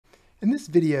In this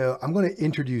video, I'm going to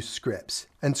introduce scripts.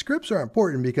 And scripts are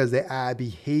important because they add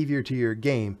behavior to your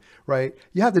game, right?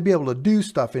 You have to be able to do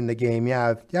stuff in the game. You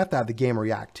have to have the game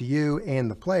react to you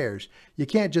and the players. You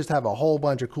can't just have a whole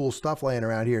bunch of cool stuff laying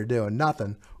around here doing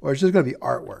nothing, or it's just going to be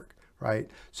artwork, right?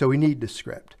 So we need the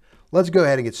script. Let's go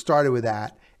ahead and get started with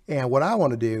that. And what I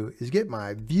want to do is get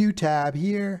my View tab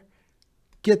here,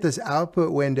 get this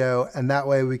output window, and that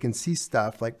way we can see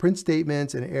stuff like print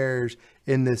statements and errors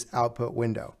in this output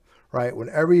window. Right?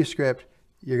 Whenever you script,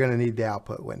 you're going to need the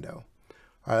output window.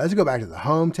 All right, let's go back to the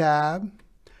Home tab. And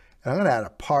I'm going to add a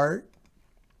part.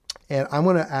 And I'm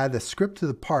going to add the script to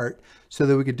the part so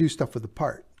that we could do stuff with the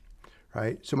part.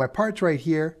 Right? So my part's right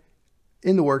here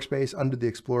in the workspace under the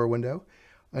Explorer window.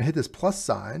 I hit this plus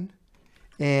sign.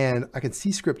 And I can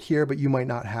see script here, but you might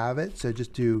not have it. So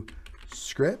just do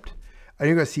script. And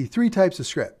you're going to see three types of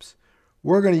scripts.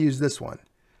 We're going to use this one,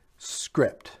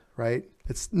 script, right?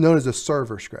 It's known as a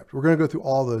server script. We're going to go through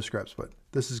all those scripts, but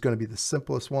this is going to be the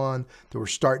simplest one that we're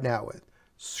starting out with.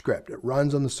 Script. It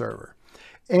runs on the server.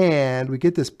 And we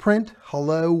get this print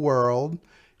hello world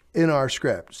in our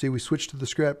script. See, we switch to the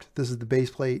script. This is the base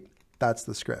plate. That's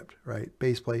the script, right?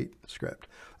 Base plate, script.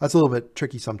 That's a little bit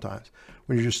tricky sometimes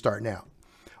when you're just starting out.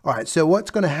 All right, so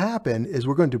what's going to happen is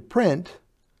we're going to print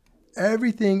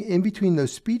everything in between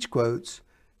those speech quotes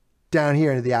down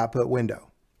here into the output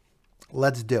window.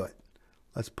 Let's do it.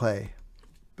 Let's play.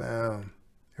 Boom.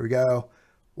 Here we go.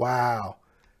 Wow.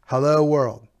 Hello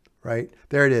world, right?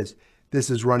 There it is. This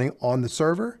is running on the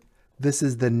server. This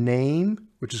is the name,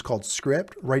 which is called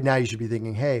script. Right now you should be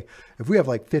thinking, hey, if we have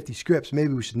like 50 scripts,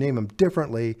 maybe we should name them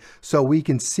differently so we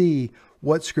can see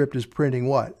what script is printing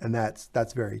what. And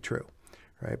that's very true,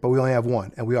 right? But we only have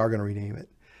one and we are going to rename it.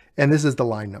 And this is the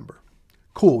line number.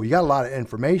 Cool. You got a lot of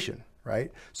information,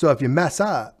 right? So if you mess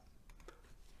up,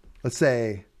 let's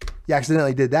say you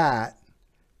accidentally did that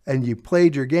and you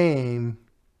played your game.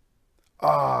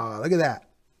 Oh, look at that,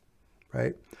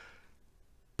 right?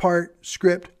 Part,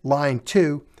 script, line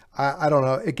 2. I don't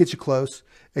know. It gets you close.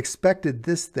 Expected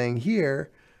this thing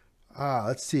here.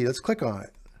 Let's see. Let's click on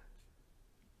it.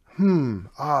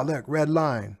 Look, red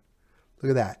line.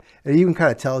 Look at that. It even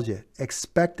kind of tells you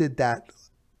expected that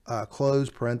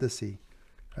close parenthesis.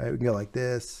 Right? We can go like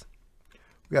this.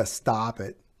 We got to stop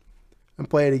it and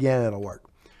play it again. It'll work.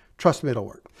 Trust me, it'll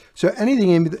work. So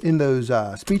anything in those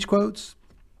speech quotes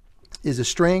is a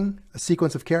string, a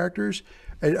sequence of characters.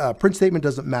 A print statement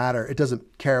doesn't matter. It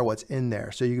doesn't care what's in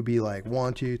there. So you could be like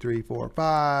 1, 2, 3, 4,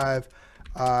 5.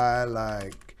 I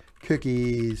like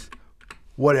cookies,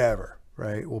 whatever,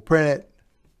 right? We'll print it,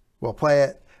 we'll play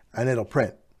it, and it'll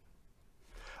print.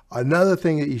 Another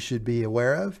thing that you should be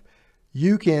aware of,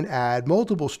 you can add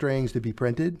multiple strings to be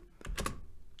printed.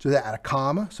 So they add a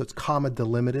comma, so it's comma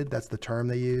delimited. That's the term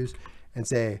they use. And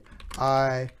say,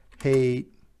 I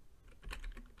hate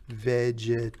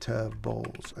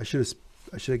vegetables. I should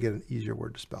have get an easier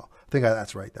word to spell. I think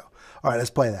that's right though. All right,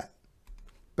 let's play that.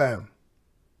 Boom.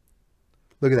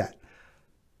 Look at that.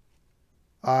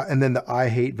 And then the I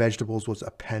hate vegetables was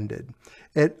appended.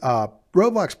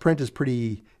 Roblox print is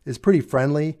pretty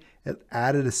friendly. It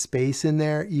added a space in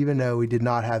there, even though we did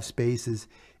not have spaces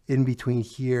in between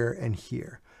here and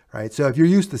here. Right. So if you're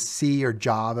used to C or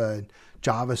Java and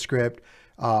JavaScript,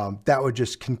 that would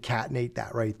just concatenate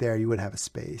that right there. You would have a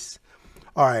space.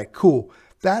 All right, cool.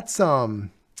 That's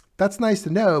nice to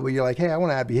know, but you're like, hey, I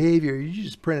want to add behavior. You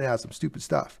just printed out some stupid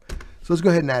stuff. So let's go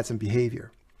ahead and add some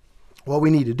behavior. What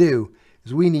we need to do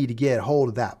is we need to get hold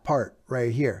of that part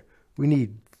right here. We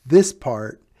need this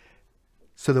part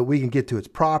so that we can get to its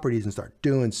properties and start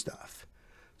doing stuff.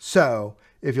 So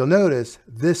if you'll notice,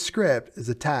 this script is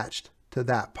attached to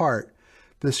that part.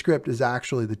 The script is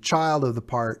actually the child of the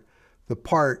part. The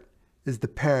part is the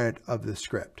parent of the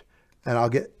script. And I'll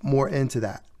get more into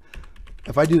that.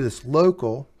 If I do this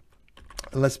local,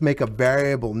 and let's make a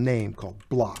variable name called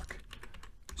block,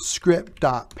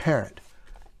 script.Parent.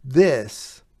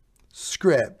 This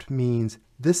script means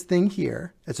this thing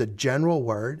here. It's a general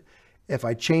word. If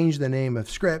I change the name of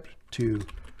script to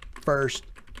first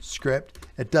script,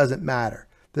 it doesn't matter.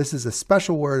 This is a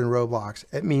special word in Roblox.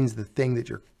 It means the thing that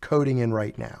you're coding in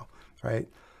right now, right?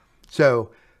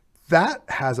 So that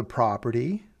has a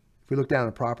property. If we look down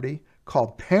at property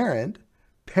called parent,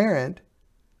 parent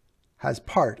has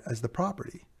part as the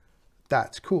property.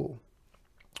 That's cool.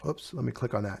 Oops, let me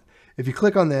click on that. If you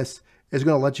click on this, it's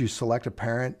going to let you select a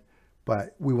parent,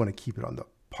 but we want to keep it on the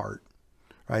part,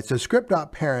 right? So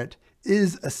script.Parent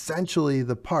is essentially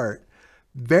the part.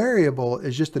 Variable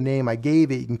is just the name I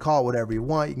gave it. You can call it whatever you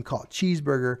want. You can call it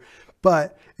cheeseburger,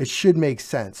 but it should make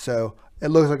sense. So it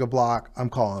looks like a block. I'm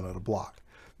calling it a block.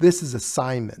 This is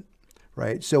assignment,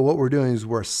 right? So what we're doing is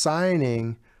we're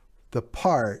assigning the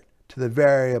part to the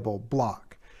variable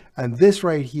block. And this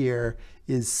right here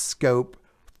is scope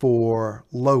for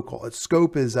local. Its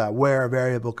scope is where a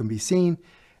variable can be seen.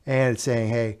 And it's saying,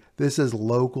 hey, this is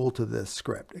local to this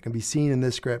script. It can be seen in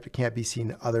this script. It can't be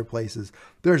seen in other places.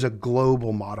 There's a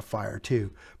global modifier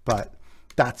too, but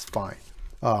that's fine.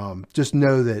 Just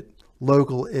know that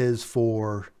local is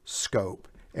for scope,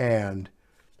 and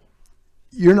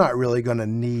you're not really going to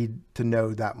need to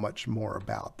know that much more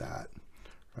about that,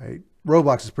 right?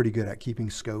 Roblox is pretty good at keeping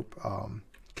scope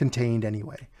contained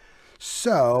anyway.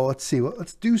 So let's see,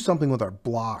 let's do something with our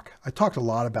block. I talked a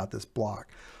lot about this block.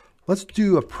 Let's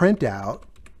do a printout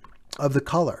of the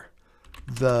color.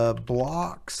 The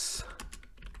block's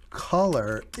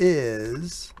color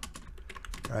is,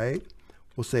 right?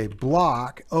 We'll say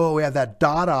block. Oh, we have that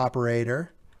dot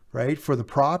operator, right, for the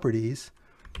properties.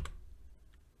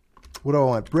 What do I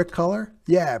want? Brick color?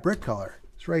 Yeah, brick color.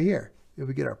 It's right here. If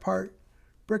we get our part,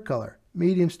 brick color,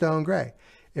 medium stone gray.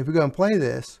 If we go and play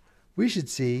this, we should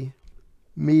see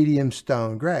medium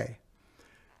stone gray.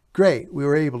 Great, we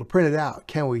were able to print it out.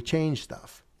 Can we change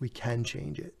stuff? We can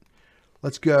change it.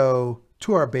 Let's go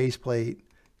to our base plate,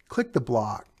 click the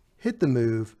block, hit the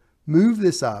move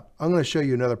this up. I'm going to show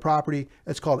you another property.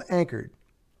 It's called anchored.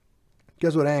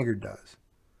 Guess what anchored does?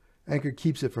 Anchored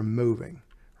keeps it from moving,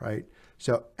 right?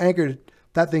 So anchored,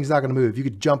 that thing's not going to move. You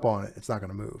could jump on it, it's not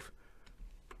going to move.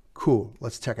 Cool,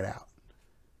 let's check it out.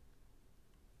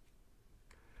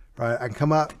 Right, I can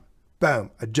come up,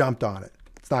 boom, I jumped on it.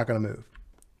 It's not going to move.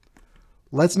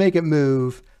 Let's make it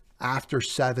move after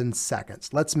 7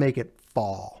 seconds. Let's make it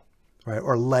fall, right?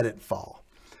 Or let it fall.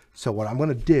 So what I'm going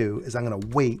to do is I'm going to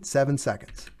wait 7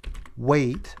 seconds.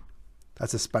 Wait,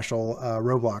 that's a special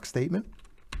Roblox statement.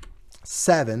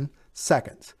 7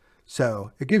 seconds.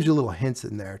 So it gives you little hints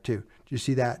in there too. Do you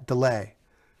see that? Delay.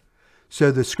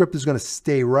 So the script is going to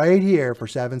stay right here for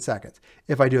 7 seconds.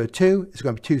 If I do a 2, it's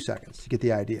going to be 2 seconds. You get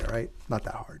the idea, right? Not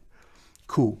that hard.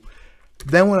 Cool.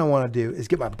 Then what I want to do is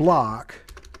get my block,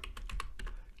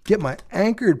 get my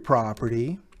anchored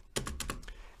property,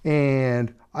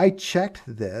 and I checked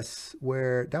this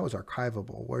where that was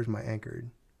archivable. Where's my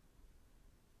anchored?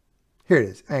 Here it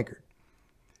is, anchored.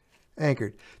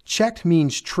 Anchored. Checked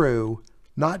means true,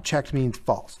 not checked means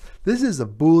false. This is a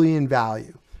Boolean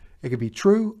value. It could be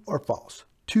true or false.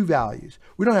 2 values.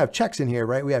 We don't have checks in here,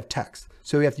 right? We have text.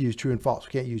 So we have to use true and false.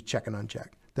 We can't use check and uncheck.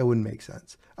 That wouldn't make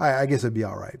sense. I guess it'd be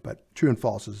all right, but true and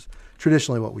false is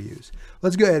traditionally what we use.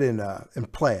 Let's go ahead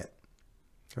and play it,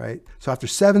 right? So after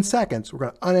 7 seconds, we're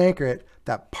going to unanchor it.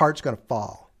 That part's going to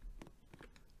fall.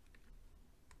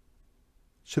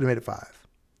 Should have made it 5.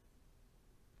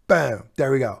 Boom.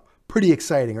 There we go. Pretty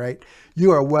exciting, right?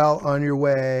 You are well on your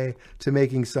way to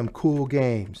making some cool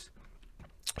games.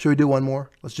 Should we do one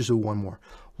more? Let's just do one more.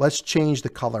 Let's change the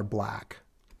color black,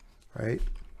 right?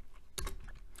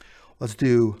 Let's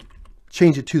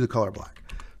change it to the color black.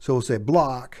 So we'll say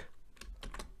block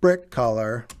brick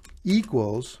color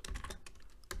equals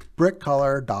brick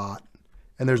color dot,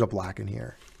 and there's a black in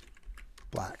here,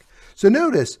 black. So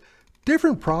notice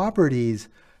different properties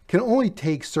can only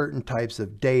take certain types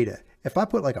of data. If I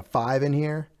put like a 5 in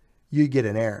here, you get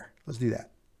an error. Let's do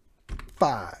that.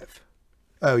 5.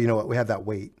 Oh, you know what? We have that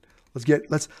weight.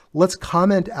 Let's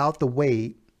comment out the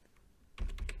weight.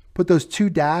 Put those 2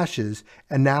 dashes,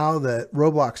 and now the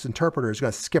Roblox interpreter is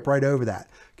going to skip right over that.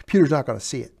 Computer's not going to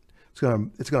see it. It's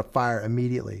going to fire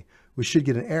immediately. We should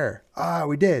get an error. Ah,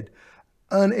 we did.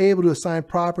 Unable to assign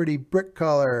property brick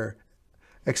color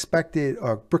expected,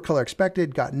 or brick color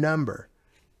expected, got number.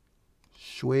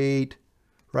 Sweet,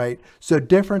 right? So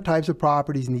different types of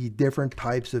properties need different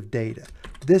types of data.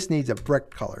 This needs a brick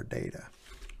color data.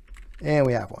 And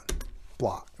we have one,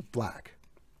 black,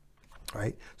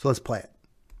 right? So let's play it.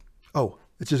 Oh,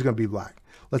 it's just going to be black.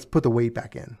 Let's put the weight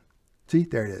back in. See,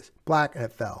 there it is. Black, and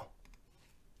it fell.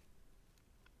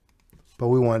 But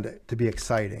we wanted it to be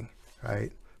exciting,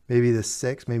 right? Maybe the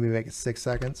 6, maybe make it 6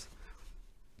 seconds.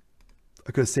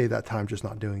 I could have saved that time just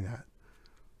not doing that.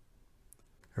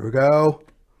 Here we go.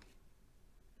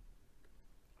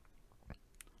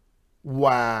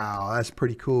 Wow, that's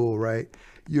pretty cool, right?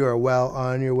 You are well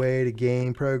on your way to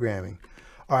game programming.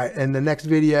 All right, in the next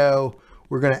video,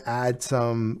 we're going to add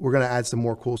some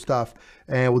more cool stuff,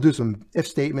 and we'll do some if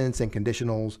statements and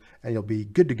conditionals, and you'll be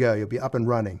good to go. You'll be up and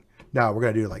running. Now we're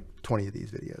going to do like 20 of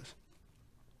these videos.